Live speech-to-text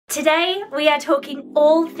Today we are talking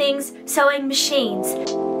all things sewing machines.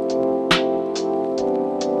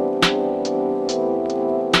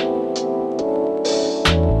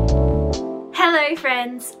 Hello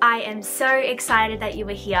friends, I am so excited that you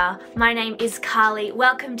are here. My name is Carly.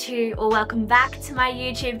 Welcome to or welcome back to my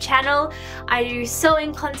YouTube channel. I do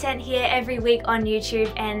sewing content here every week on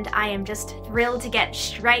YouTube and I am just thrilled to get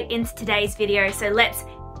straight into today's video, so let's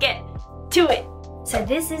get to it. So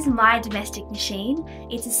this is my domestic machine.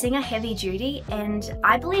 It's a Singer heavy duty and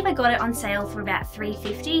I believe I got it on sale for about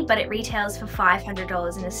 $350, but it retails for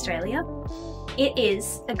 $500 in Australia. It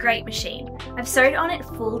is a great machine. I've sewed on it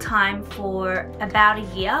full time for about a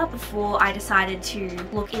year before I decided to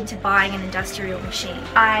look into buying an industrial machine.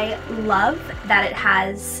 I love that it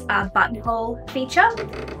has a buttonhole feature.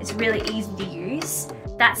 It's really easy to use.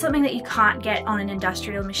 That's something that you can't get on an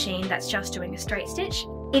industrial machine that's just doing a straight stitch.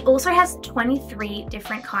 It also has 23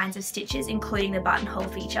 different kinds of stitches, including the buttonhole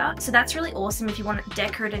feature. So that's really awesome if you want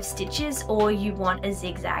decorative stitches or you want a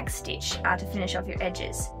zigzag stitch to finish off your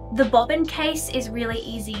edges. The bobbin case is really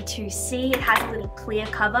easy to see. It has a little clear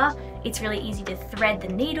cover. It's really easy to thread the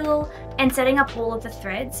needle, and setting up all of the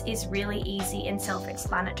threads is really easy and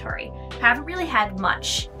self-explanatory. I haven't really had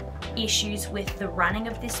much issues with the running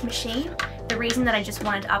of this machine. The reason that I just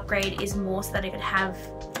wanted to upgrade is more so that I could have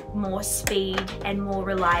more speed and more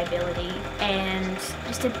reliability and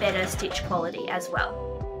just a better stitch quality as well.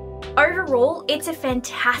 Overall, it's a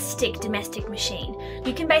fantastic domestic machine.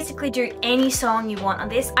 You can basically do any sewing you want on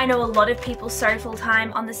this. I know a lot of people sew full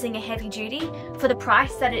time on the Singer heavy duty. For the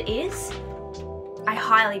price that it is, I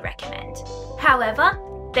highly recommend. However,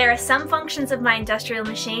 there are some functions of my industrial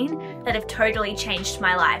machine that have totally changed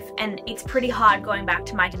my life, and it's pretty hard going back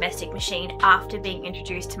to my domestic machine after being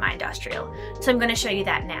introduced to my industrial. So I'm going to show you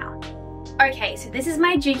that now. Okay, so this is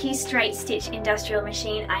my Juki Straight Stitch industrial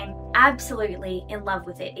machine. I'm absolutely in love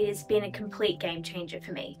with it. It has been a complete game changer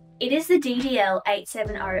for me. It is the DDL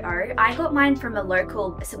 8700. I got mine from a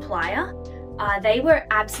local supplier. They were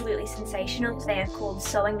absolutely sensational. They are called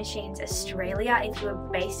Sewing Machines Australia. If you are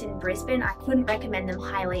based in Brisbane, I couldn't recommend them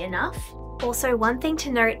highly enough. Also, one thing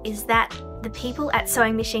to note is that the people at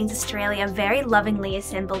Sewing Machines Australia very lovingly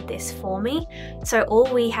assembled this for me. So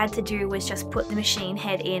all we had to do was just put the machine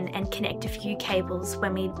head in and connect a few cables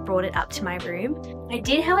when we brought it up to my room. I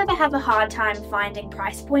did, however, have a hard time finding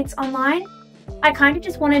price points online. I kind of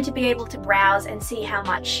just wanted to be able to browse and see how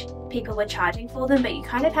much people were charging for them, but you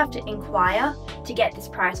kind of have to inquire to get this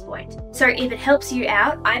price point. So if it helps you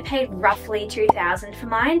out, I paid roughly $2,000 for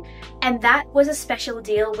mine, and that was a special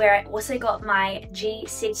deal where I also got my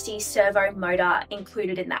G60 servo motor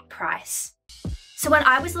included in that price. So when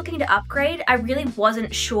I was looking to upgrade, I really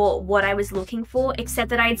wasn't sure what I was looking for,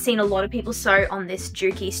 except that I had seen a lot of people sew on this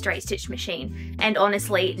Juki Straight Stitch machine. And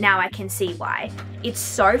honestly, now I can see why. It's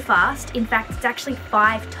so fast. In fact, it's actually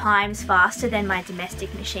 5 times faster than my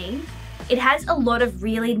domestic machine. It has a lot of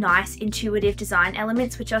really nice intuitive design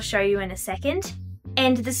elements, which I'll show you in a second.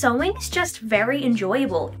 And the sewing is just very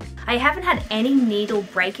enjoyable. I haven't had any needle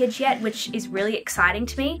breakage yet, which is really exciting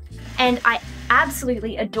to me. And I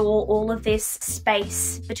absolutely adore all of this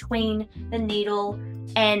space between the needle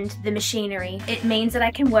and the machinery. It means that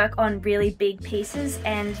I can work on really big pieces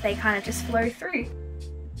and they kind of just flow through.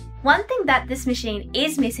 One thing that this machine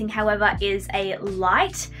is missing, however, is a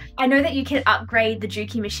light. I know that you can upgrade the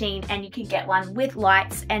Juki machine and you can get one with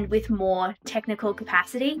lights and with more technical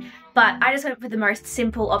capacity, but I just went for the most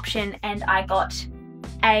simple option and I got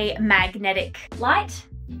a magnetic light.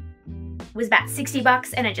 It was about 60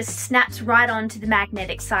 bucks and it just snaps right onto the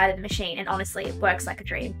magnetic side of the machine, and honestly, it works like a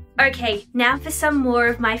dream. Okay, now for some more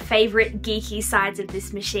of my favorite geeky sides of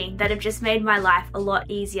this machine that have just made my life a lot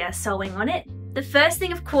easier sewing on it. The first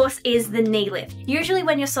thing, of course, is the knee lift. Usually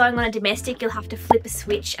when you're sewing on a domestic, you'll have to flip a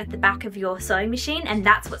switch at the back of your sewing machine and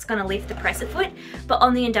that's what's going to lift the presser foot. But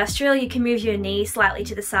on the industrial, you can move your knee slightly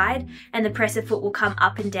to the side and the presser foot will come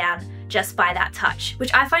up and down just by that touch,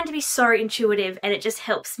 which I find to be so intuitive, and it just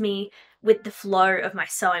helps me with the flow of my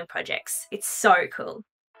sewing projects. It's so cool.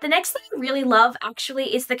 The next thing I really love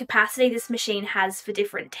actually is the capacity this machine has for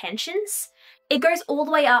different tensions. It goes all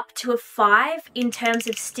the way up to a 5 in terms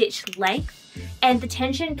of stitch length, and the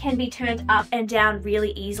tension can be turned up and down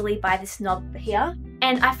really easily by this knob here.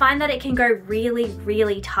 And I find that it can go really,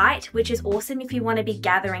 really tight, which is awesome if you want to be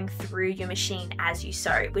gathering through your machine as you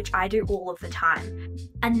sew, which I do all of the time.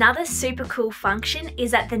 Another super cool function is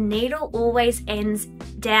that the needle always ends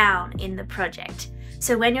down in the project.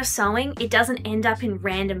 So when you're sewing, it doesn't end up in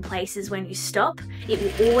random places when you stop. It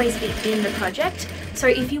will always be in the project. So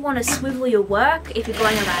if you want to swivel your work, if you're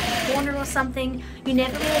going around a corner or something, you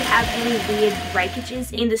never really have any weird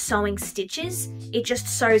breakages in the sewing stitches. It just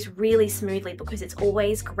sews really smoothly because it's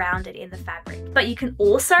always grounded in the fabric. But you can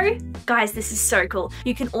also, guys, this is so cool,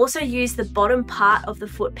 you can also use the bottom part of the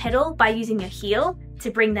foot pedal by using your heel to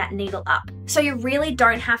bring that needle up. So you really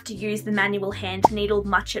don't have to use the manual hand needle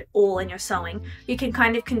much at all in your sewing. You can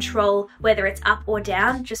kind of control whether it's up or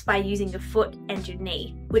down just by using your foot and your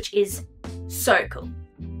knee, which is so cool.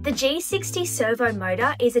 The G60 servo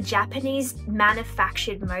motor is a Japanese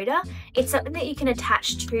manufactured motor. It's something that you can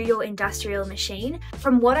attach to your industrial machine.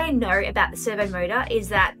 From what I know about the servo motor is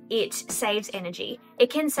that it saves energy. It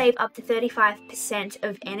can save up to 35%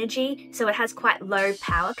 of energy, so it has quite low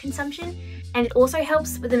power consumption. And it also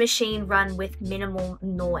helps with the machine run with minimal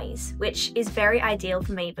noise, which is very ideal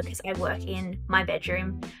for me because I work in my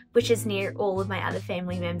bedroom, which is near all of my other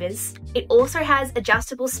family members. It also has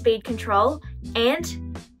adjustable speed control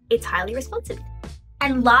and it's highly responsive.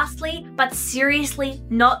 And lastly, but seriously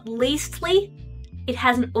not leastly, it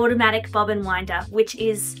has an automatic bobbin winder, which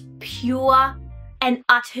is pure and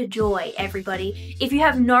utter joy, everybody. If you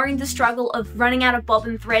have known the struggle of running out of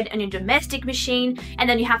bobbin thread on your domestic machine, and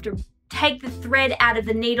then you have to take the thread out of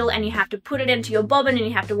the needle and you have to put it into your bobbin and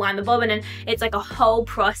you have to wind the bobbin, and it's like a whole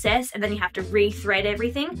process, and then you have to re-thread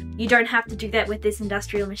everything. You don't have to do that with this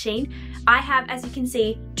industrial machine. I have, as you can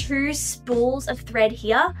see, 2 spools of thread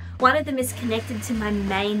here. One of them is connected to my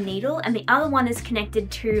main needle and the other one is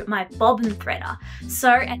connected to my bobbin threader. So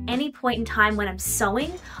at any point in time when I'm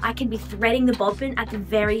sewing, I can be threading the bobbin at the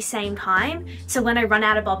very same time. So when I run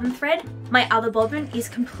out of bobbin thread, my other bobbin is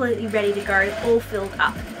completely ready to go, all filled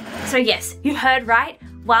up. So yes, you heard right.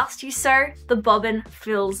 Whilst you sew, the bobbin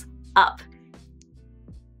fills up.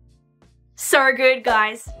 So good,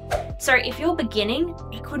 guys. So if you're beginning,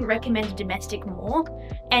 I couldn't recommend a domestic more.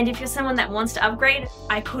 And if you're someone that wants to upgrade,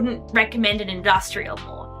 I couldn't recommend an industrial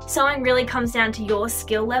more. Sewing really comes down to your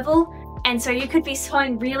skill level. And so you could be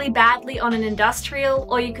sewing really badly on an industrial,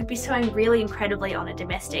 or you could be sewing really incredibly on a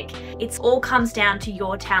domestic. It all comes down to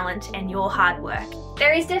your talent and your hard work.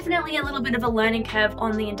 There is definitely a little bit of a learning curve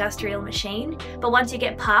on the industrial machine, but once you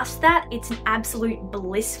get past that, it's an absolute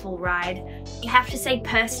blissful ride. I have to say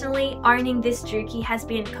personally, owning this Juki has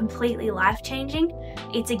been completely life-changing.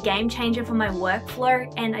 It's a game changer for my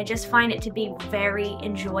workflow, and I just find it to be very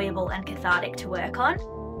enjoyable and cathartic to work on.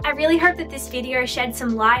 I really hope that this video shed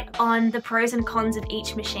some light on the pros and cons of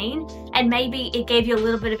each machine, and maybe it gave you a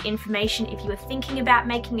little bit of information if you were thinking about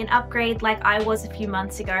making an upgrade like I was a few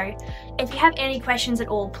months ago. If you have any questions at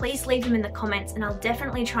all, please leave them in the comments and I'll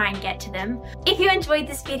definitely try and get to them. If you enjoyed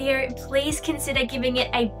this video, please consider giving it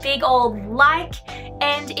a big old like,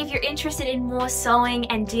 and if you're interested in more sewing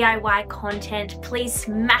and DIY content, please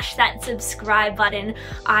smash that subscribe button.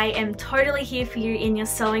 I am totally here for you in your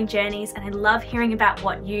sewing journeys, and I love hearing about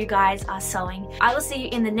what you guys are sewing. I will see you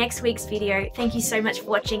in the next week's video. Thank you so much for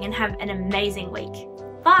watching and have an amazing week.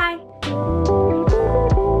 Bye!